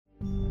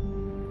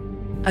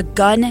a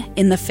gun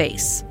in the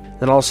face.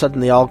 Then all of a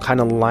sudden, they all kind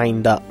of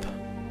lined up.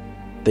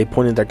 They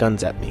pointed their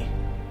guns at me.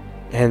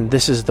 And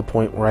this is the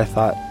point where I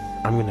thought,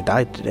 I'm going to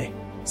die today.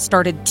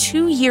 Started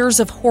 2 years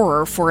of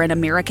horror for an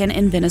American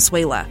in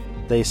Venezuela.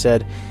 They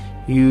said,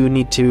 you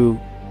need to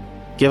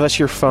give us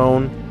your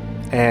phone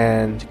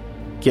and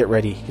get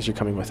ready because you're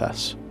coming with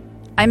us.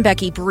 I'm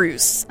Becky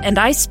Bruce, and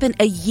I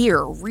spent a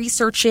year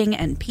researching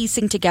and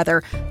piecing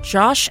together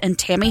Josh and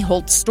Tammy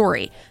Holt's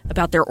story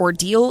about their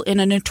ordeal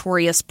in a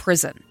notorious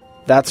prison.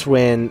 That's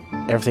when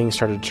everything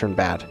started to turn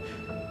bad.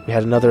 We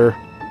had another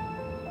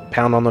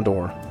pound on the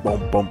door.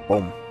 Boom, boom,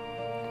 boom.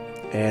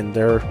 And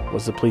there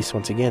was the police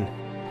once again.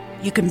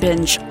 You can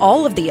binge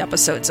all of the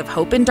episodes of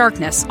Hope in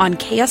Darkness on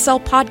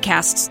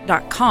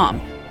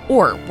KSLpodcasts.com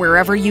or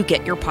wherever you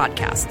get your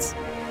podcasts.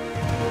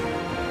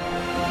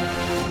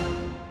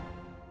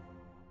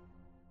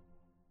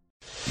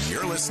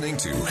 You're listening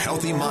to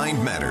Healthy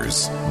Mind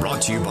Matters,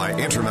 brought to you by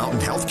Intermountain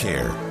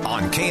Healthcare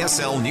on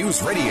KSL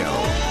News Radio.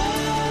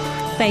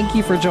 Thank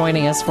you for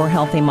joining us for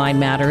Healthy Mind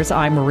Matters.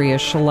 I'm Maria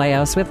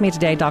Chaleos. With me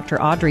today,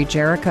 Dr. Audrey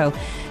Jericho.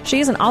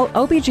 She's an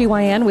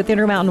OBGYN with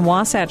Intermountain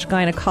Wasatch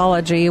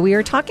Gynecology. We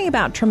are talking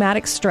about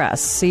traumatic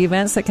stress, the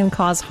events that can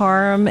cause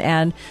harm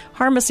and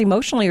harm us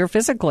emotionally or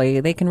physically.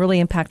 They can really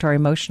impact our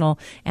emotional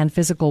and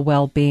physical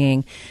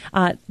well-being.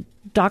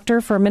 Doctor,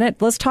 for a minute,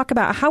 let's talk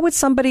about how would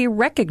somebody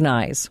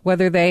recognize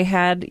whether they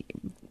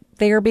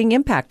are being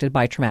impacted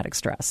by traumatic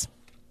stress?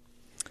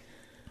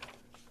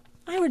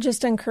 I would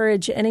just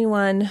encourage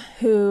anyone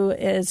who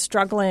is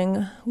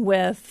struggling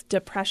with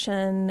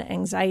depression,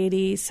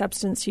 anxiety,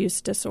 substance use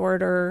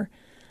disorder,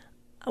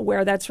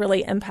 where that's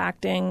really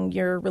impacting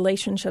your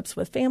relationships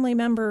with family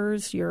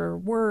members, your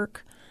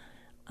work,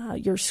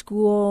 your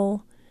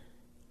school,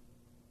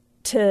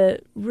 to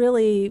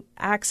really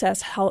access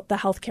the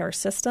healthcare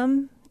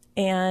system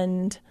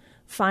and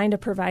find a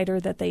provider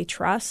that they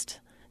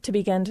trust to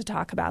begin to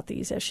talk about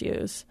these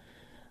issues.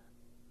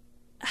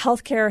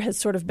 Healthcare has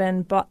sort of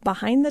been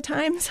behind the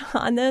times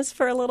on this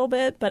for a little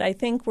bit, but I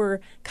think we're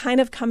kind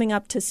of coming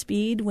up to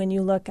speed when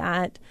you look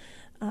at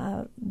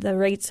the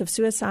rates of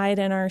suicide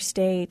in our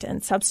state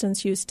and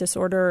substance use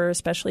disorder,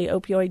 especially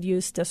opioid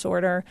use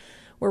disorder.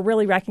 We're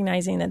really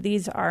recognizing that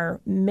these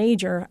are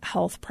major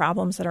health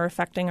problems that are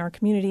affecting our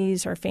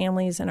communities, our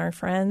families, and our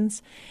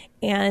friends.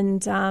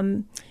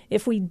 And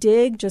if we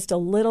dig just a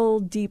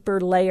little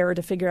deeper layer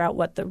to figure out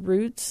what the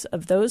roots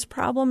of those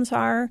problems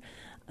are,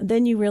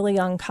 then you really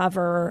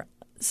uncover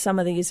some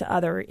of these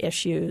other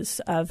issues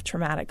of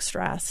traumatic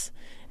stress.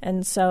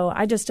 And so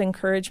I just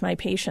encourage my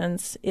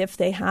patients, if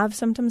they have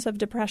symptoms of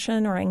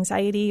depression or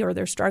anxiety or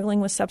they're struggling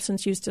with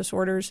substance use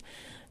disorders,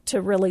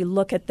 to really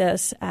look at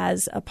this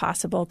as a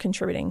possible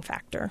contributing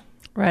factor.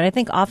 Right. I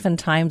think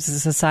oftentimes as a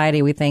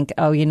society we think,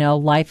 oh,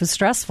 life is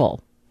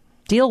stressful.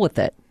 Deal with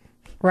it.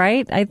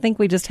 Right? I think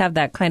we just have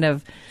that kind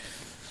of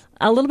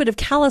a little bit of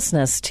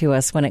callousness to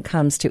us when it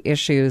comes to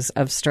issues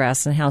of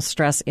stress and how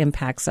stress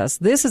impacts us.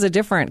 This is a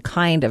different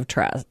kind of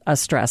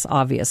stress,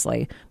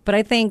 obviously. But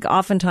I think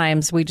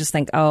oftentimes we just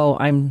think, oh,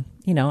 I'm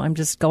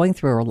just going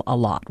through a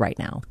lot right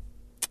now.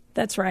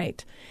 That's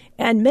right.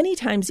 And many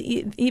times,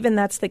 even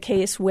that's the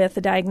case with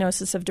the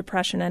diagnosis of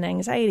depression and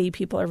anxiety.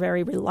 People are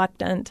very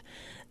reluctant.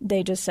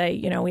 They just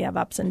say, we have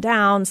ups and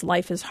downs.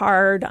 Life is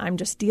hard. I'm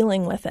just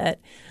dealing with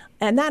it.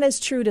 And that is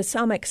true to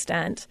some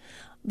extent.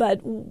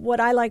 But what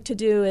I like to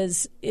do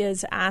is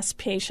ask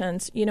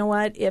patients,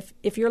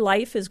 if your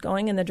life is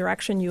going in the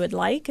direction you would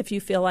like, if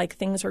you feel like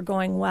things are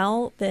going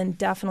well, then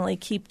definitely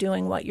keep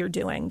doing what you're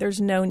doing.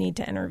 There's no need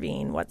to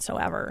intervene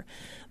whatsoever.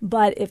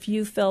 But if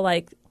you feel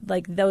like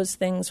those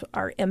things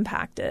are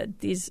impacted,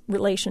 these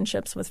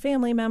relationships with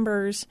family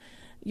members,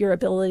 your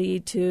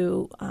ability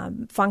to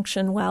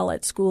function well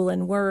at school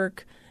and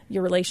work,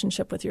 your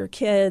relationship with your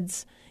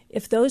kids,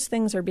 if those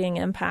things are being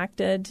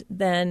impacted,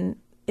 then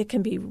it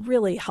can be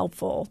really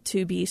helpful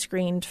to be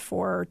screened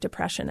for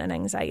depression and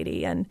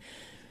anxiety. And,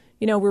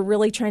 we're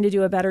really trying to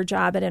do a better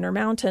job at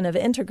Intermountain of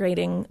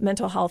integrating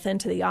mental health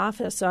into the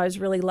office. So I was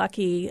really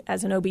lucky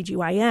as an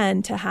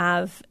OBGYN to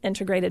have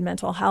integrated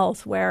mental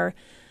health, where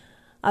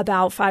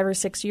about 5 or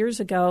 6 years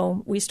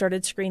ago, we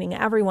started screening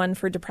everyone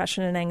for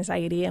depression and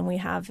anxiety. And we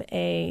have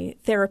a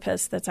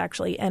therapist that's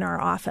actually in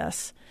our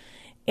office.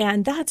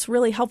 And that's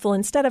really helpful.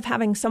 Instead of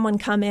having someone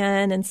come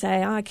in and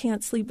say, I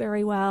can't sleep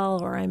very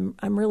well, or I'm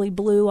really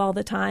blue all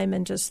the time,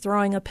 and just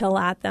throwing a pill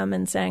at them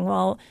and saying,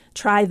 well,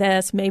 try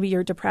this. Maybe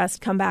you're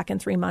depressed. Come back in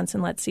 3 months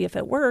and let's see if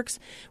it works.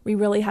 We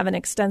really have an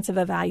extensive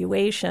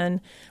evaluation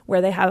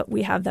where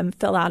we have them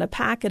fill out a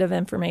packet of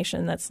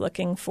information that's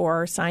looking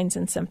for signs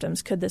and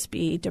symptoms. Could this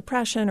be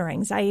depression or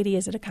anxiety?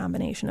 Is it a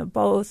combination of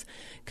both?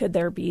 Could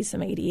there be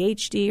some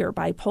ADHD or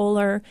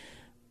bipolar?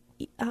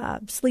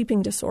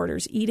 Sleeping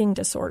disorders, eating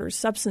disorders,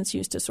 substance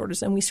use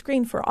disorders, and we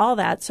screen for all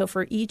that. So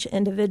for each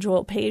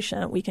individual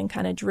patient, we can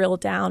kind of drill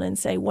down and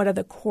say, what are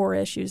the core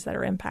issues that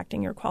are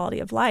impacting your quality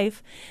of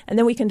life? And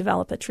then we can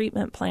develop a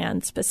treatment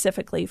plan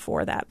specifically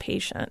for that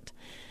patient.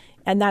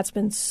 And that's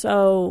been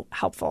so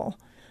helpful.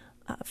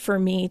 for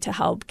me to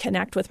help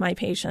connect with my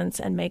patients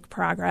and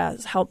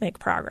help make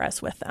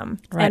progress with them.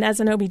 Right. And as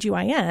an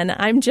OBGYN,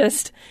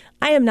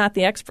 I am not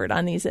the expert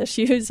on these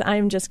issues.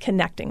 I'm just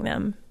connecting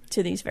them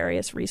to these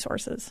various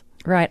resources.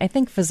 Right. I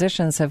think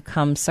physicians have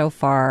come so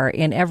far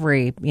in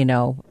every,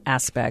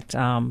 aspect.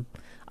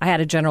 I had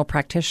a general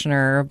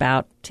practitioner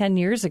about 10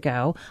 years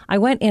ago. I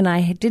went in,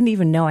 I didn't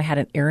even know I had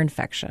an ear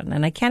infection,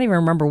 and I can't even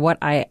remember what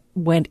I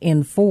went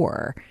in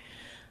for.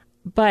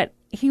 But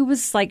he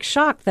was like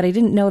shocked that I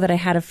didn't know that I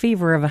had a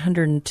fever of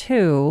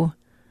 102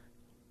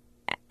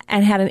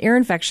 and had an ear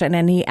infection.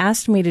 And he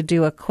asked me to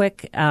do a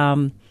quick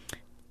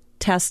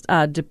test,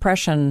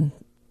 depression,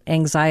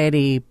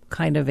 anxiety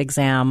kind of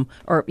exam,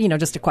 or,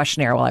 just a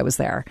questionnaire while I was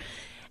there.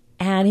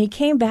 And he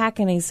came back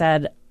and he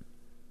said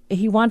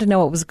he wanted to know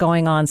what was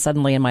going on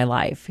suddenly in my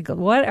life. He goes,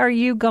 "What are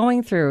you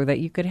going through that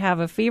you could have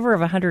a fever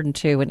of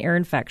 102, an ear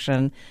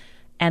infection,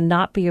 and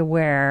not be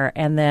aware?"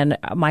 And then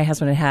my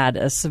husband had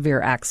a severe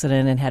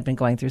accident and had been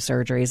going through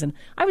surgeries. And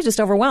I was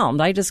just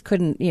overwhelmed. I just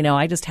couldn't,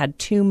 I just had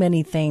too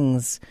many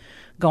things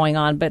going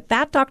on. But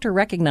that doctor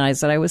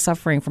recognized that I was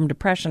suffering from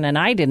depression, and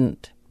I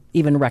didn't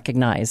even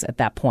recognize at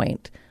that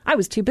point. I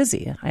was too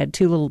busy. I had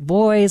 2 little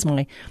boys.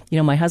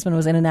 My husband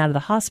was in and out of the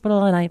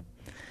hospital, and I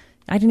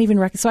didn't even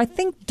recognize. So I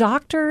think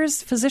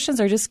physicians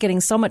are just getting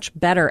so much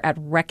better at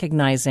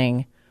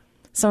recognizing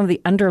some of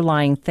the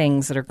underlying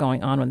things that are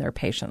going on when their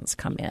patients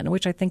come in,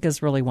 which I think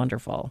is really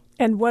wonderful.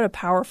 And what a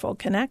powerful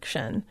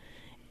connection.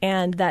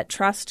 And that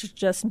trust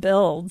just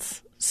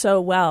builds so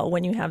well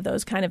when you have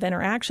those kind of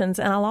interactions.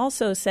 And I'll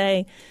also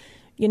say,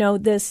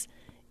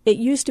 it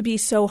used to be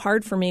so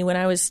hard for me when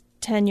I was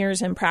 10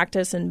 years in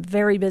practice and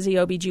very busy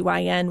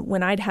OBGYN.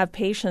 When I'd have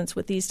patients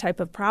with these type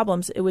of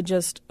problems, it would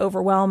just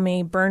overwhelm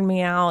me, burn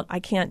me out.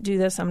 I can't do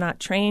this. I'm not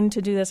trained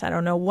to do this. I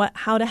don't know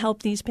how to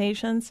help these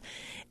patients.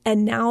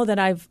 And now that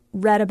I've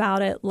read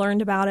about it,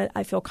 learned about it,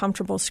 I feel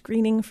comfortable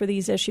screening for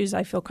these issues.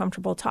 I feel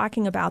comfortable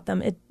talking about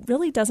them. It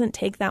really doesn't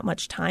take that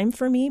much time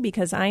for me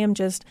because I am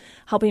just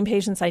helping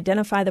patients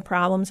identify the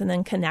problems and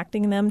then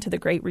connecting them to the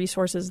great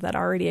resources that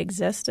already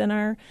exist in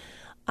our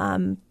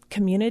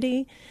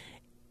community.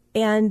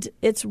 And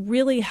it's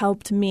really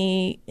helped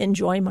me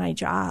enjoy my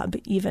job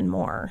even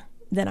more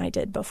than I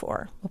did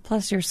before. Well,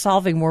 plus you're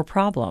solving more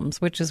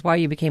problems, which is why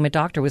you became a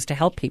doctor, was to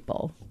help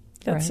people.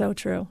 That's right? so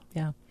true.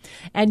 Yeah.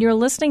 And you're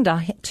listening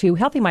to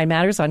Healthy Mind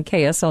Matters on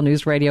KSL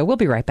News Radio. We'll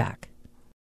be right back.